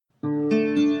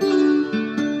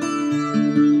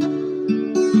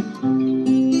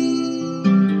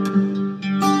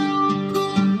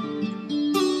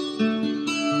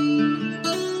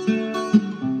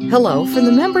Hello from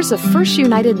the members of First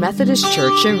United Methodist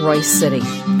Church in Royse City.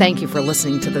 Thank you for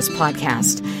listening to this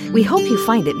podcast. We hope you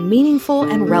find it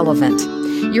meaningful and relevant.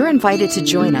 You're invited to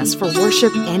join us for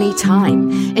worship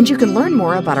anytime, and you can learn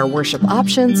more about our worship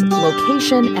options,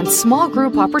 location, and small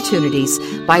group opportunities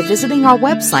by visiting our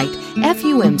website,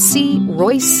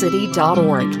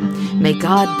 fumcroycecity.org. May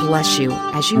God bless you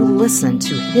as you listen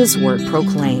to His Word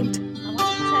proclaimed. I want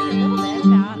to tell you a little bit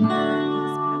about our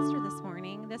guest pastor this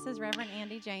morning. This is Reverend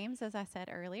Andy James, as I said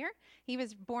earlier. He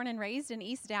was born and raised in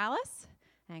East Dallas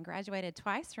and graduated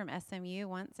twice from SMU,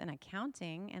 once in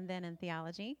accounting and then in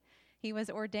theology. He was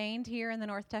ordained here in the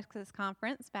North Texas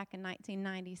Conference back in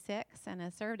 1996 and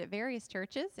has served at various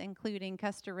churches, including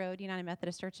Custer Road United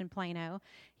Methodist Church in Plano.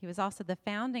 He was also the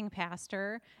founding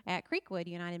pastor at Creekwood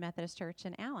United Methodist Church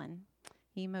in Allen.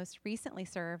 He most recently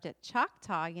served at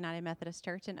Choctaw United Methodist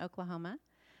Church in Oklahoma.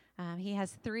 He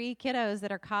has 3 kiddos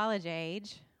that are college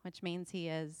age, which means he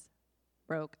is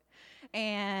broke.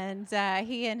 And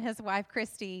he and his wife,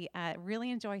 Christy, really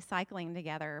enjoy cycling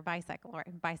together,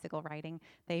 bicycle riding.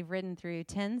 They've ridden through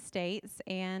 10 states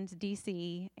and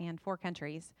D.C. and 4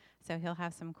 countries. So he'll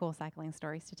have some cool cycling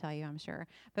stories to tell you, I'm sure.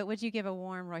 But would you give a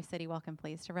warm Royse City welcome,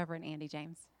 please, to Reverend Andy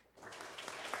James?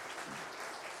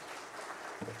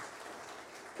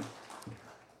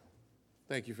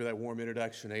 Thank you for that warm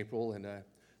introduction, April, and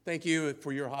thank you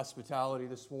for your hospitality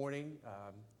this morning,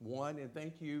 and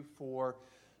thank you for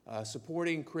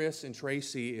supporting Chris and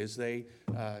Tracy as they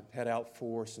head out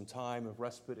for some time of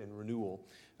respite and renewal.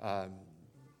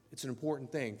 It's an important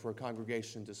thing for a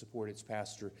congregation to support its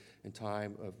pastor in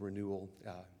time of renewal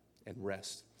and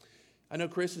rest. I know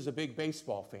Chris is a big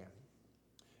baseball fan,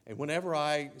 and whenever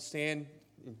I stand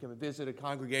and come visit a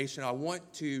congregation, I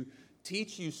want to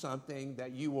teach you something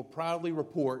that you will proudly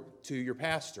report to your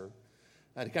pastor.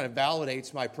 It kind of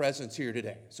validates my presence here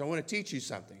today. So I want to teach you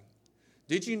something.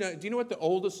 Do you know what the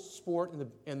oldest sport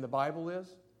in the Bible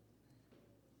is?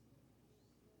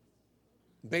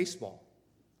 Baseball.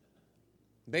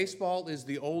 Baseball is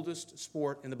the oldest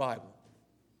sport in the Bible.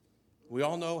 We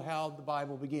all know how the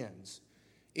Bible begins.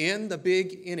 In the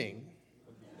big inning,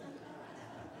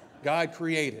 God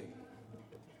created.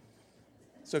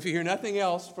 So if you hear nothing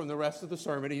else from the rest of the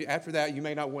sermon, after that you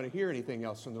may not want to hear anything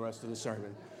else from the rest of the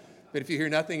sermon. But if you hear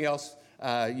nothing else,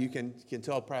 you can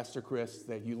tell Pastor Chris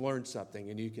that you learned something,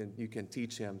 and you can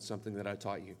teach him something that I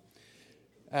taught you.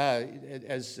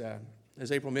 As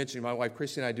April mentioned, my wife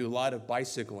Christy and I do a lot of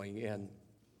bicycling, and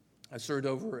I served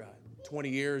over 20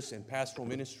 years in pastoral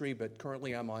ministry, but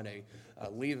currently I'm on a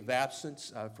leave of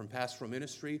absence from pastoral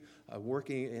ministry,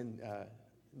 working in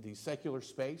the secular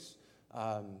space.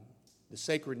 The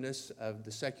sacredness of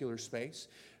the secular space.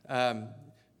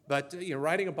 But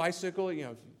riding a bicycle,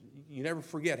 you never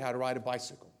forget how to ride a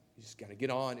bicycle. You just got to get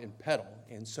on and pedal.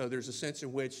 And so there's a sense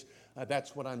in which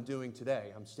that's what I'm doing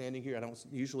today. I'm standing here. I don't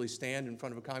usually stand in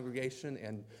front of a congregation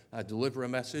and deliver a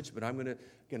message, but I'm going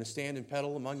to stand and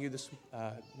pedal among you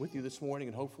with you this morning,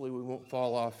 and hopefully we won't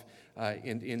fall off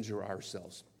and injure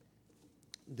ourselves.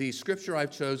 The scripture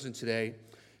I've chosen today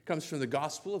comes from the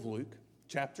Gospel of Luke,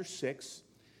 chapter 6,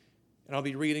 and I'll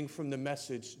be reading from the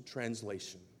Message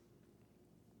translation.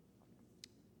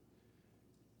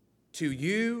 To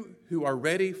you who are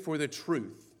ready for the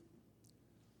truth,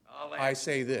 I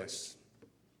say this.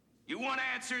 You want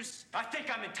answers? I think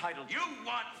I'm entitled. You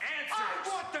want answers? I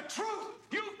want the truth.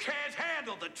 You can't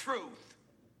handle the truth.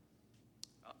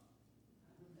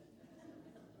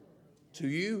 To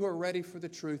you who are ready for the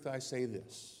truth, I say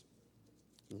this.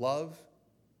 Love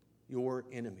your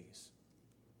enemies.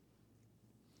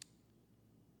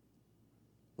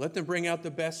 Let them bring out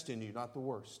the best in you, not the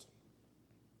worst.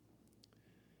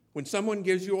 When someone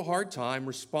gives you a hard time,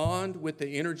 respond with the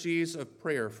energies of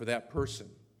prayer for that person.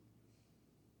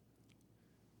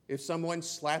 If someone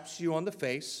slaps you on the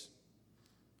face,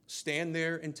 stand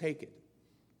there and take it.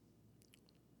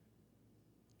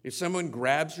 If someone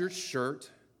grabs your shirt,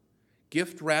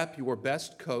 gift wrap your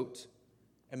best coat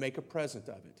and make a present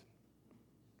of it.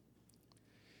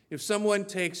 If someone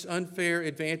takes unfair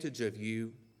advantage of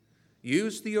you,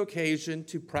 use the occasion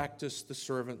to practice the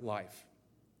servant life.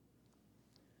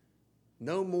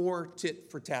 No more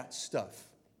tit-for-tat stuff.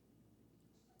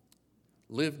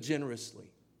 Live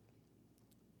generously.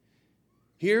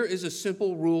 Here is a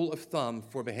simple rule of thumb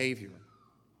for behavior.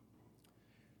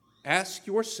 Ask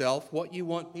yourself what you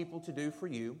want people to do for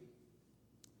you,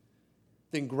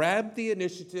 then grab the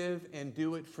initiative and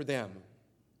do it for them.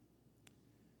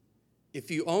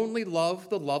 If you only love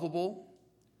the lovable,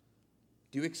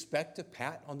 do you expect a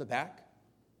pat on the back?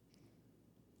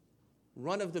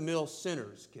 Run-of-the-mill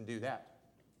sinners can do that.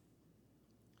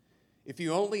 If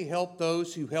you only help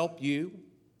those who help you,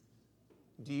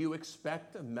 Do you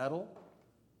expect a medal?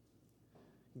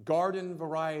 Garden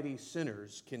variety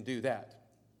sinners can do that.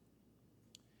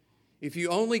 If you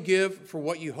only give for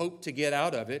what you hope to get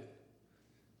out of it,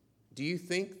 do you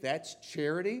think that's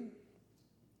charity?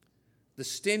 The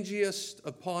stingiest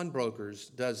of pawnbrokers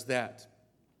does that.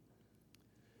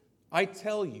 I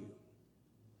tell you,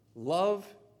 love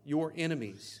your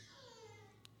enemies.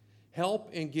 Help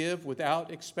and give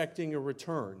without expecting a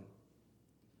return.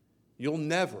 You'll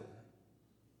never,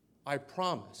 I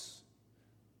promise,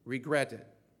 regret it.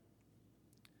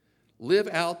 Live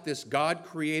out this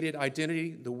God-created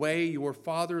identity the way your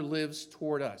Father lives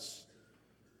toward us,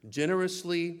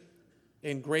 generously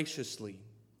and graciously,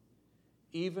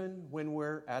 even when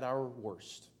we're at our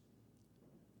worst.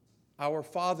 Our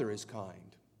Father is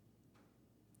kind.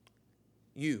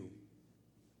 You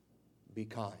be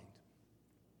kind.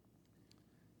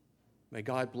 May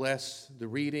God bless the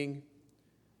reading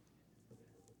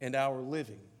and our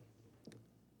living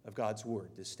of God's Word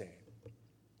this day.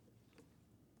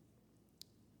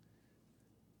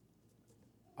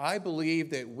 I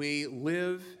believe that we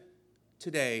live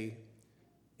today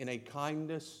in a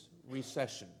kindness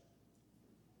recession.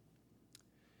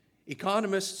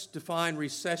 Economists define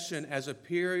recession as a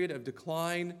period of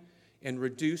decline and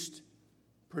reduced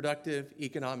productive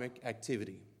economic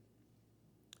activity.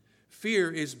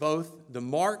 Fear is both the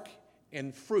mark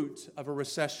and fruit of a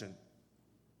recession.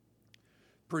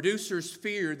 Producers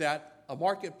fear that a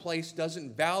marketplace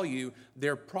doesn't value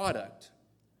their product,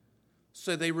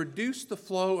 so they reduce the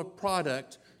flow of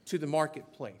product to the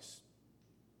marketplace.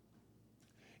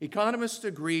 Economists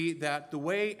agree that the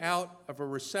way out of a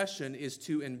recession is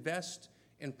to invest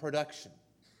in production.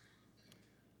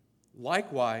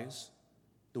 Likewise,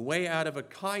 the way out of a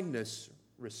kindness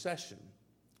recession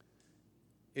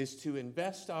is to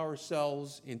invest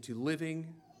ourselves into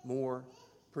living more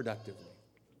productively.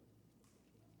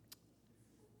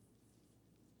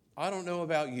 I don't know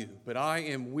about you, but I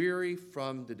am weary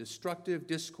from the destructive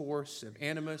discourse of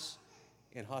animus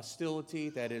and hostility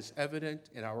that is evident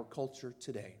in our culture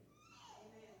today.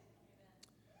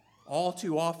 All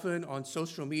too often on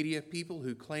social media, people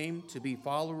who claim to be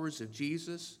followers of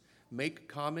Jesus make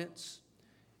comments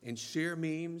and share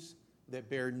memes that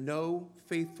bear no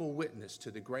faithful witness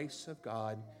to the grace of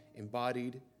God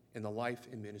embodied in the life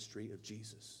and ministry of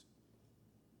Jesus.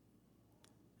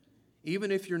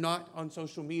 Even if you're not on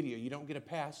social media, you don't get a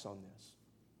pass on this.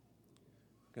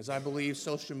 Because I believe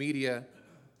social media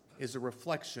is a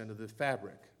reflection of the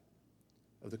fabric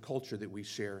of the culture that we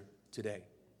share today.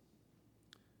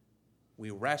 We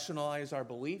rationalize our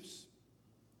beliefs,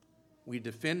 we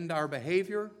defend our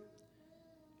behavior,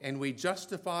 and we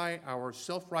justify our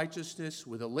self-righteousness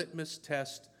with a litmus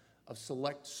test of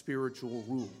select spiritual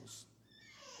rules.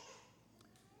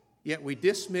 Yet we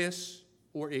dismiss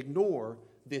or ignore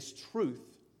this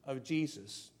truth of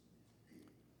Jesus.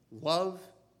 Love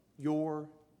your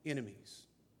enemies.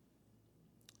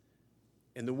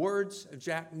 In the words of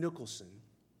Jack Nicholson,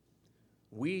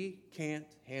 we can't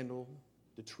handle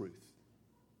the truth.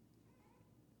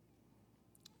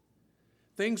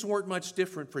 Things weren't much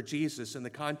different for Jesus in the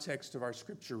context of our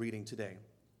scripture reading today.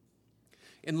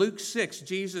 In Luke 6,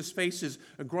 Jesus faces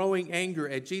a growing anger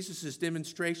at Jesus'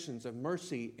 demonstrations of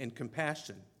mercy and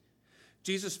compassion.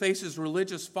 Jesus faces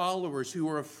religious followers who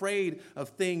are afraid of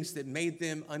things that made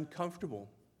them uncomfortable.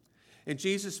 And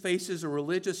Jesus faces a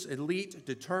religious elite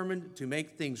determined to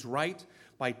make things right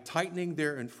by tightening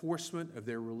their enforcement of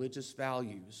their religious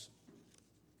values.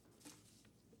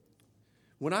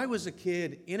 When I was a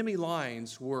kid, enemy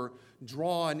lines were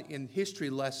drawn in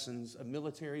history lessons of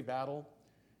military battle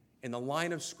in the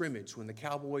line of scrimmage when the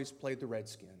Cowboys played the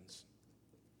Redskins.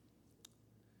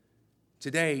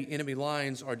 Today, enemy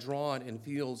lines are drawn in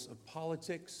fields of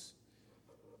politics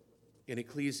and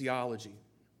ecclesiology.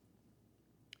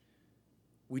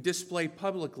 We display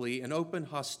publicly an open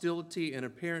hostility and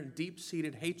apparent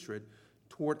deep-seated hatred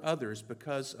toward others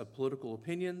because of political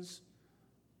opinions,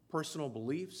 personal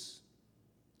beliefs,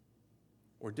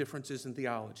 or differences in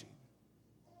theology.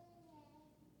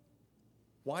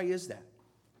 Why is that?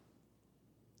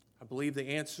 I believe the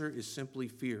answer is simply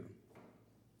fear.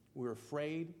 We're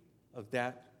afraid of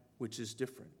that which is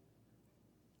different.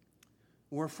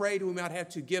 We're afraid we might have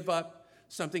to give up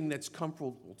something that's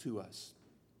comfortable to us.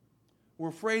 We're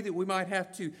afraid that we might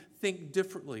have to think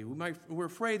differently. We're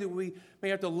afraid that we may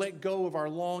have to let go of our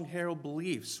long-held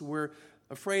beliefs. We're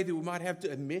afraid that we might have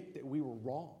to admit that we were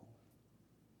wrong.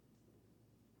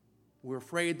 We're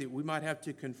afraid that we might have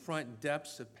to confront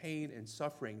depths of pain and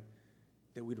suffering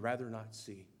that we'd rather not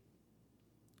see.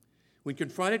 When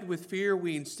confronted with fear,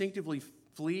 we instinctively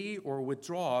flee or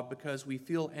withdraw because we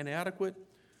feel inadequate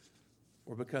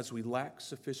or because we lack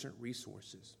sufficient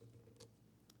resources.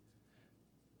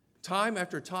 Time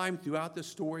after time throughout the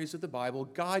stories of the Bible,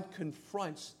 God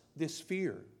confronts this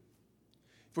fear.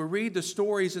 If we read the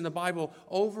stories in the Bible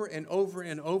over and over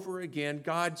and over again,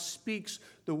 God speaks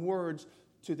the words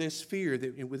to this fear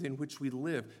within which we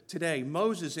live today.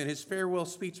 Moses, in his farewell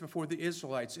speech before the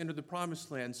Israelites entered the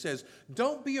Promised Land, says,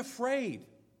 "Don't be afraid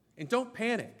and don't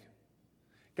panic.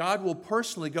 God will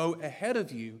personally go ahead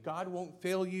of you. God won't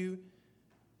fail you,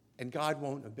 and God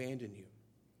won't abandon you."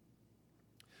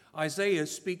 Isaiah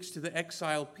speaks to the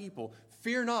exiled people,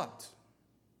 "Fear not.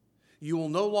 You will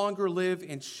no longer live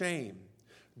in shame.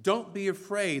 Don't be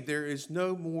afraid. There is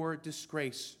no more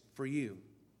disgrace for you."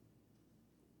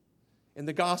 In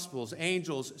the Gospels,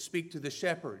 angels speak to the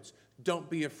shepherds, "Don't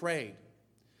be afraid."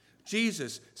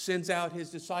 Jesus sends out his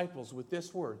disciples with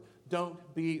this word,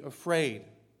 "Don't be afraid."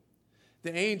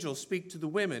 The angels speak to the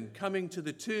women coming to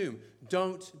the tomb,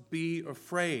 "Don't be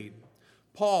afraid."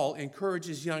 Paul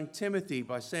encourages young Timothy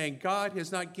by saying, "God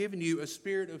has not given you a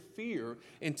spirit of fear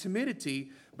and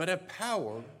timidity, but of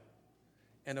power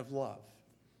and of love."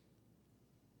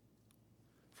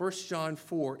 1 John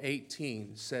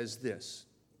 4:18 says this,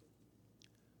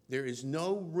 "There is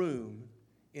no room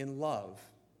in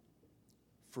love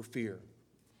for fear."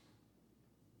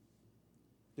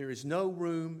 There is no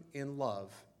room in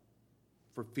love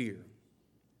for fear.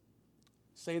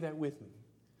 Say that with me.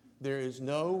 There is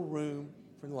no room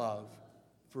for love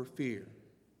for fear.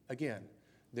 Again,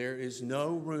 there is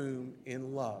no room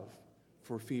in love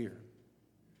for fear.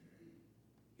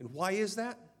 And why is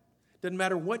that? Doesn't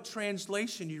matter what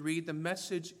translation you read, the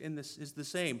message in this is the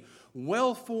same.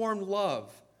 Well-formed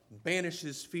love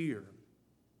banishes fear.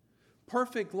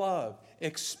 Perfect love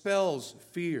expels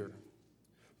fear.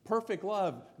 Perfect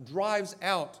love drives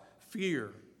out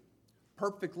fear.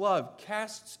 Perfect love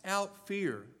casts out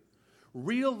fear.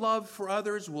 Real love for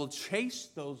others will chase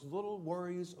those little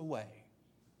worries away.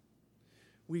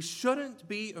 We shouldn't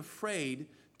be afraid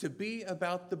to be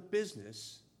about the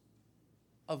business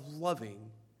of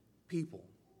loving people.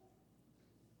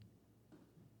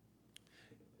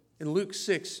 In Luke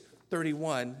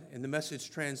 6:31, in the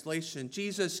Message translation,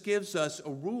 Jesus gives us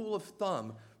a rule of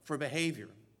thumb for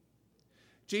behavior.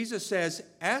 Jesus says,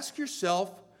 "Ask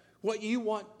yourself what you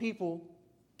want people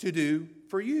to do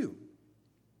for you."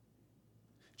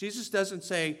 Jesus doesn't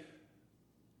say,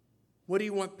 "What do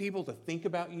you want people to think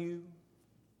about you?"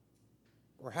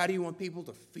 Or "How do you want people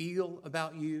to feel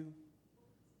about you?"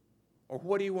 Or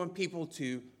 "What do you want people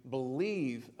to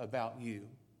believe about you?"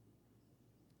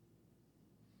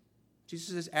 Jesus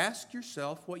says, "Ask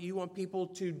yourself what you want people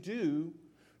to do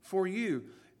for you."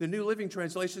 The New Living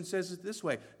Translation says it this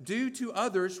way, "Do to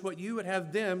others what you would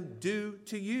have them do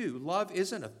to you." Love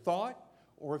isn't a thought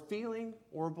or a feeling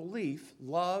or a belief.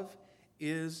 Love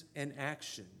is an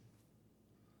action.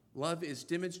 Love is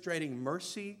demonstrating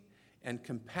mercy and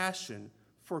compassion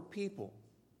for people,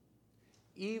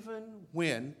 even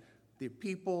when the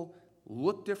people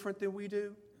look different than we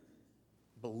do,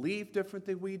 believe different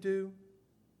than we do,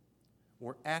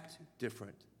 or act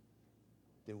different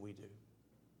than we do.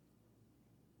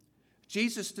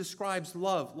 Jesus describes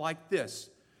love like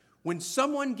this. When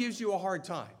someone gives you a hard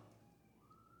time,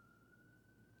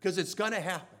 because it's going to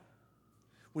happen,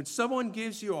 when someone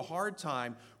gives you a hard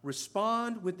time,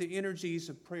 respond with the energies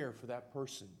of prayer for that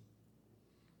person.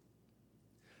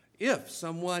 If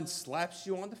someone slaps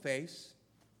you on the face,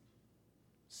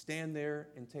 stand there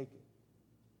and take it.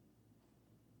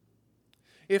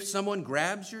 If someone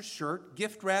grabs your shirt,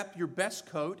 gift wrap your best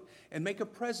coat and make a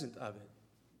present of it.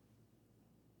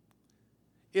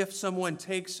 If someone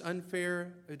takes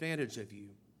unfair advantage of you,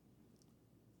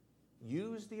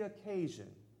 use the occasion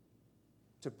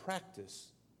to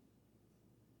practice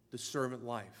the servant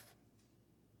life.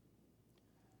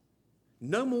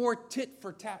 No more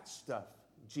tit-for-tat stuff,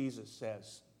 Jesus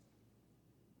says.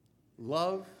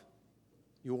 Love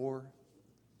your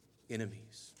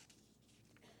enemies.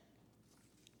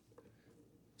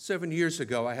 7 years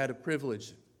ago, I had a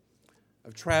privilege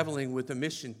of traveling with a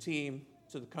mission team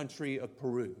to the country of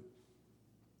Peru.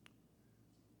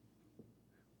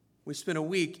 We spent a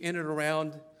week in and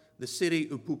around the city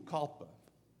of Pucallpa.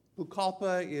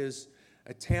 Pucallpa is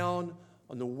a town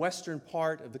on the western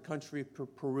part of the country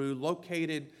of Peru,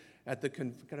 located at the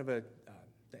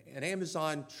an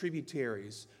Amazon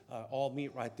tributaries all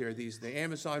meet right there. The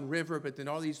Amazon River, but then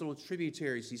all these little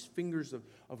tributaries, these fingers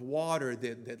of water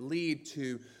that lead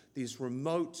to these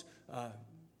remote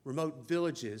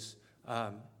villages.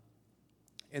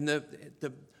 And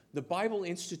the Bible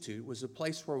Institute was a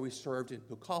place where we served in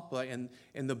Pucallpa,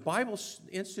 and the Bible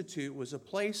Institute was a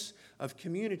place of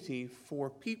community for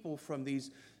people from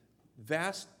these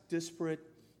vast, disparate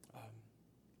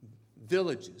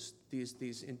villages,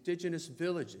 these indigenous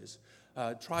villages,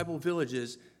 tribal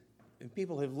villages, and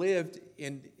people have lived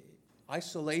in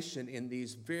isolation in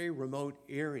these very remote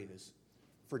areas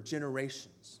for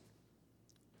generations.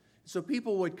 So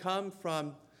people would come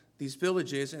from these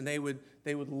villages, and they would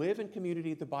live in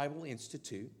community at the Bible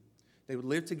Institute. They would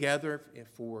live together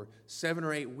for 7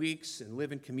 or 8 weeks and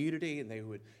live in community, and they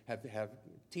would have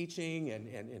teaching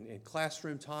and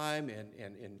classroom time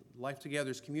and life together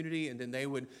as community. And then they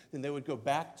would go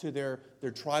back to their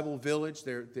tribal village,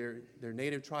 their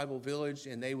native tribal village,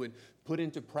 and they would put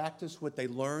into practice what they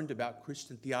learned about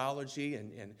Christian theology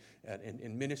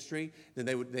and ministry. Then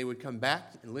they would come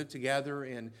back and live together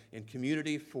in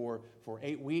community for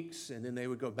 8 weeks, and then they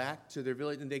would go back to their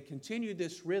village, and they continued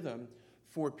this rhythm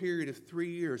for a period of 3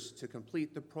 years to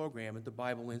complete the program at the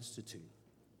Bible Institute.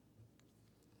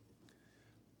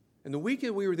 And the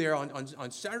weekend we were there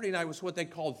on Saturday night was what they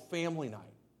called family night.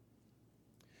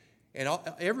 And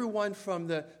everyone from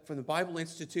the Bible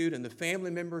Institute and the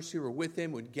family members who were with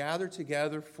them would gather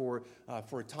together for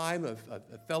a time of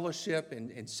fellowship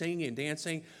and singing and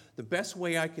dancing. The best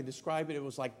way I could describe it, it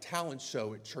was like talent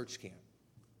show at church camp.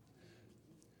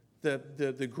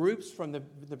 The groups from the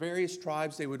various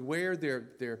tribes, they would wear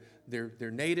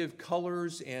their native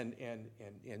colors and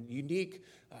unique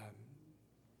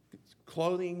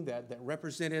clothing that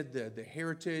represented the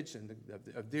heritage and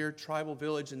of their tribal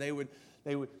village, and they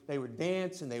would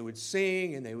dance and they would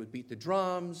sing and they would beat the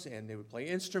drums and they would play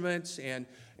instruments, and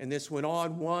this went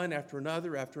on one after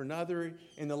another after another.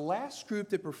 And the last group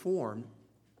that performed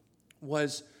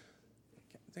was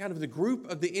kind of the group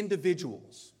of the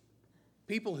individuals,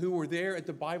 people who were there at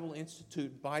the Bible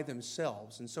Institute by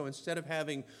themselves. And so instead of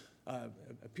having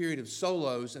a period of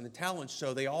solos and the talent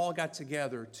show, they all got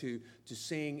together to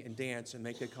sing and dance and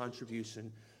make a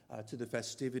contribution to the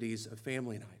festivities of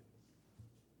family night.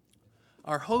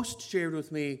 Our host shared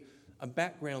with me a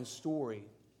background story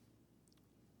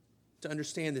to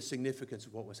understand the significance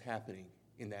of what was happening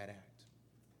in that act.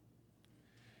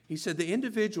 He said the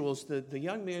individuals, the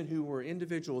young men who were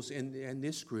individuals in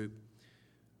this group,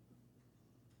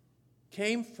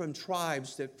 came from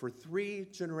tribes that for 3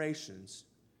 generations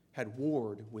had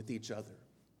warred with each other.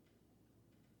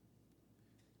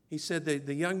 He said that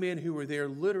the young men who were there,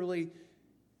 literally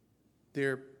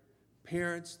their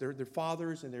parents, their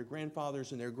fathers and their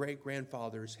grandfathers and their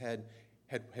great-grandfathers had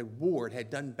warred, had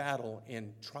done battle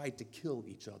and tried to kill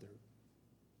each other.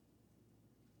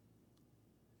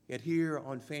 Yet here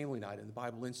on family night in the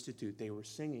Bible Institute, they were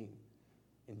singing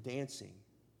and dancing.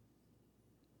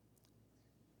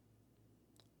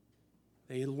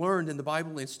 They learned in the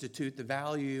Bible Institute the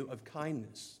value of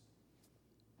kindness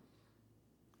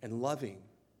and loving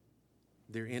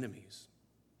their enemies.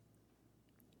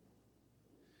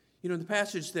 You know, in the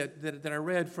passage that I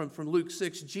read from Luke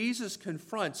 6, Jesus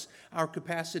confronts our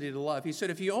capacity to love. He said,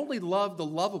 if you only love the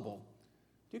lovable,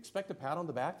 do you expect a pat on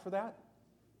the back for that?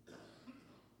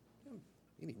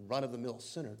 Any run-of-the-mill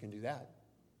sinner can do that.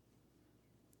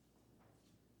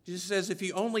 Jesus says, if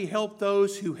you only help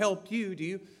those who helped you, do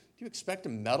you expect a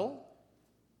medal?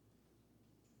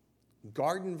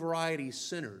 Garden variety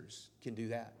sinners can do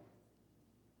that.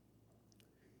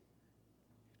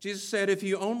 Jesus said, if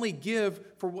you only give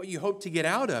for what you hope to get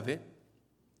out of it,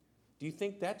 do you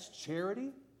think that's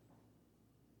charity?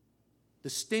 The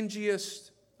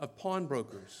stingiest of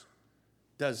pawnbrokers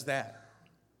does that.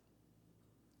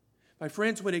 My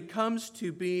friends, when it comes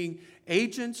to being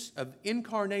agents of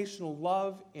incarnational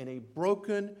love in a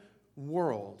broken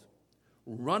world,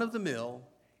 run-of-the-mill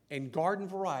and garden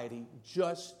variety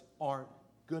just aren't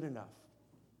good enough.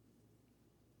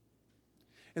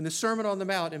 In the Sermon on the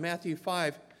Mount in Matthew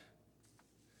 5,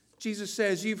 Jesus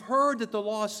says, you've heard that the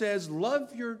law says,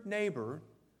 love your neighbor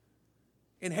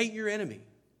and hate your enemy.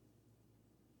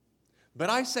 But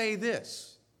I say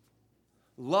this,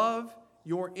 love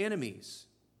your enemies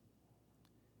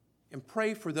and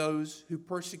pray for those who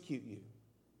persecute you.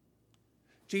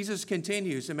 Jesus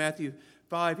continues in Matthew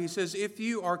 5, he says, if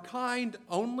you are kind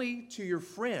only to your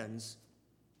friends,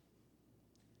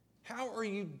 how are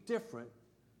you different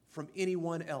from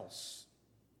anyone else?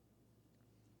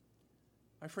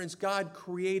 My friends, God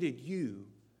created you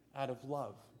out of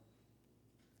love.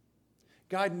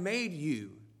 God made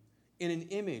you in an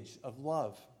image of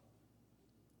love.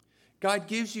 God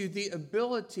gives you the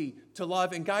ability to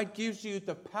love, and God gives you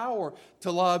the power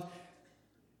to love,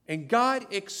 and God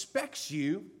expects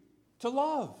you to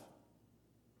love.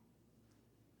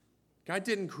 God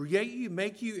didn't create you,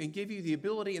 make you, and give you the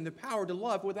ability and the power to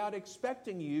love without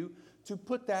expecting you to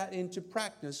put that into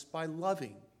practice by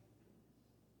loving.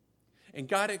 And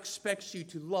God expects you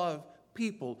to love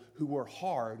people who were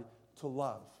hard to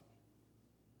love.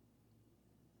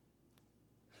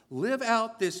 Live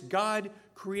out this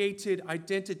God-created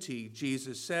identity,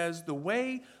 Jesus says, the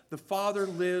way the Father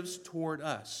lives toward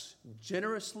us,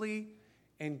 generously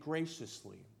and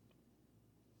graciously,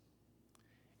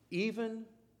 even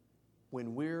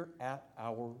when we're at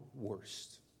our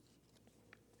worst.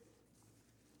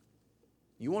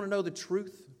 You want to know the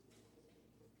truth?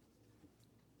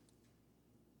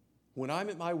 When I'm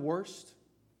at my worst,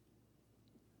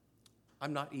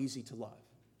 I'm not easy to love.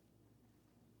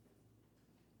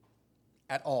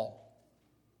 At all.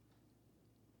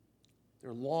 There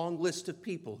are a long list of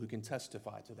people who can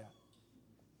testify to that.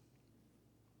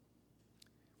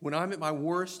 When I'm at my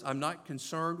worst, I'm not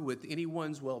concerned with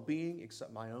anyone's well-being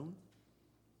except my own.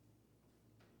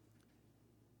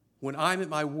 When I'm at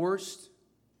my worst,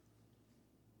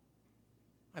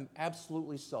 I'm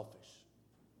absolutely selfish.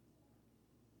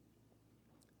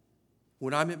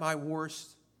 When I'm at my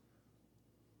worst,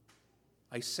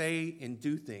 I say and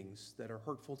do things that are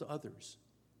hurtful to others.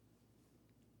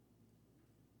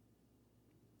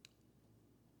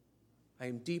 I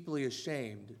am deeply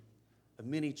ashamed of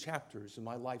many chapters in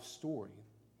my life story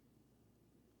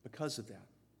because of that.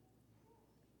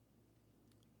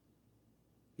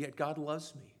 Yet God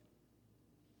loves me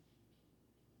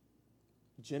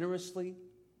generously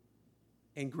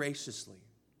and graciously,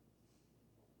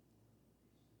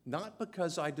 not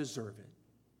because I deserve it,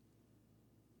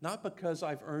 not because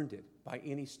I've earned it by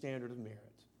any standard of merit.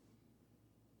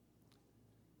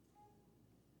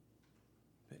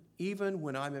 But even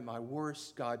when I'm at my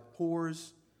worst, God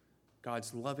pours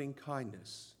God's loving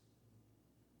kindness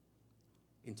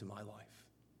into my life.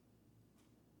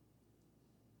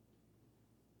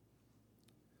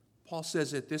 Paul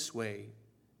says it this way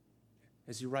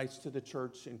as he writes to the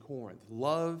church in Corinth.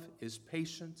 Love is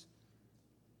patient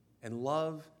and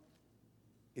love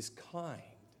is kind.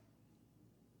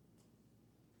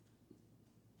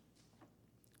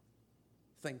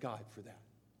 Thank God for that.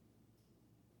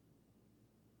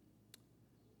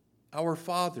 Our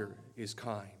Father is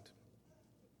kind.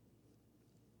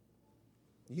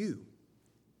 You,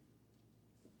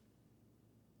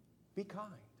 be kind.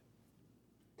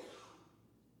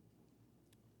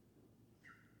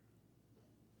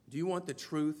 Do you want the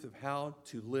truth of how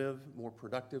to live more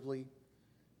productively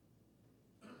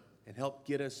and help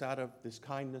get us out of this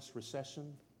kindness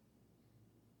recession?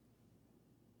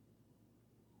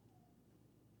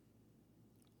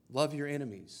 Love your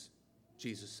enemies,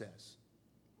 Jesus says.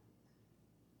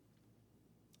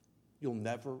 You'll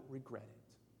never regret it.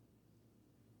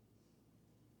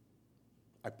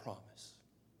 I promise.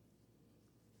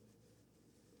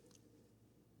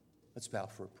 Let's bow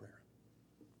for a prayer.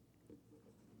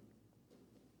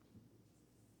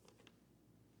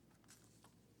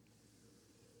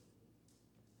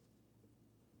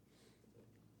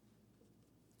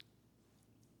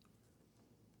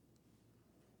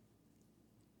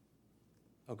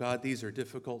 Oh God, these are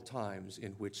difficult times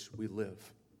in which we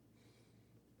live.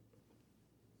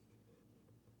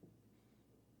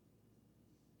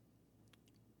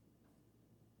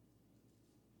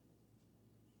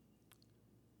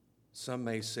 Some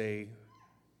may say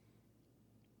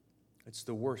it's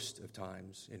the worst of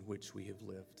times in which we have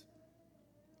lived.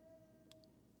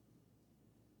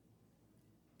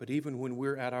 But even when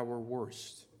we're at our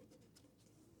worst,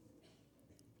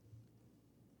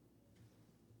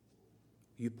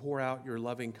 you pour out your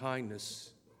loving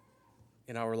kindness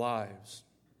in our lives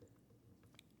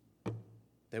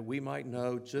that we might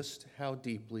know just how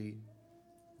deeply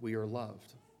we are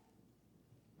loved.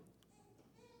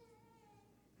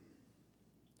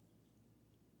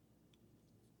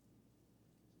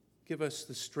 Give us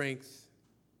the strength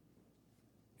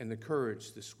and the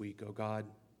courage this week, O God,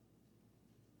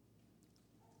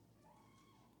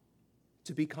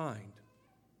 to be kind.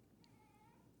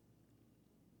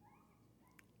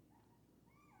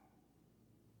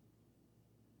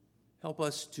 Help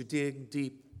us to dig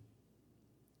deep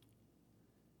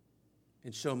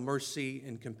and show mercy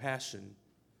and compassion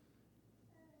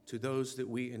to those that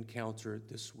we encounter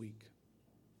this week.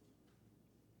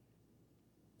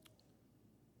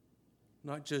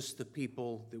 Not just the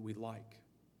people that we like,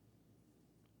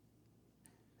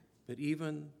 but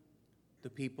even the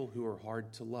people who are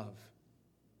hard to love.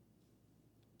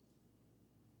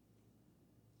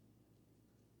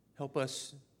 Help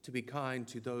us to be kind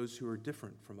to those who are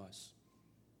different from us.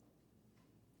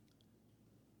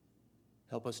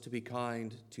 Help us to be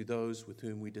kind to those with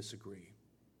whom we disagree.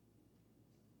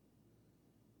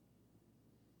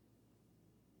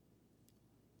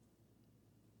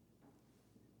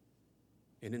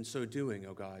 And in so doing,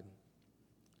 O God,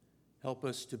 Help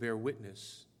us to bear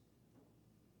witness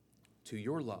to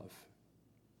your love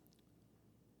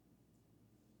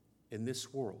in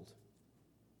this world.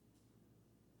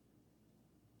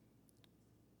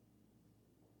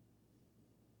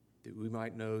 That we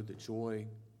might know the joy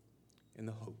and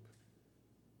the hope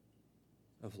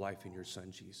of life in your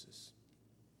Son, Jesus.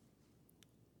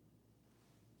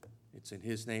 It's in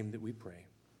his name that we pray.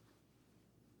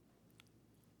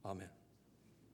 Amen.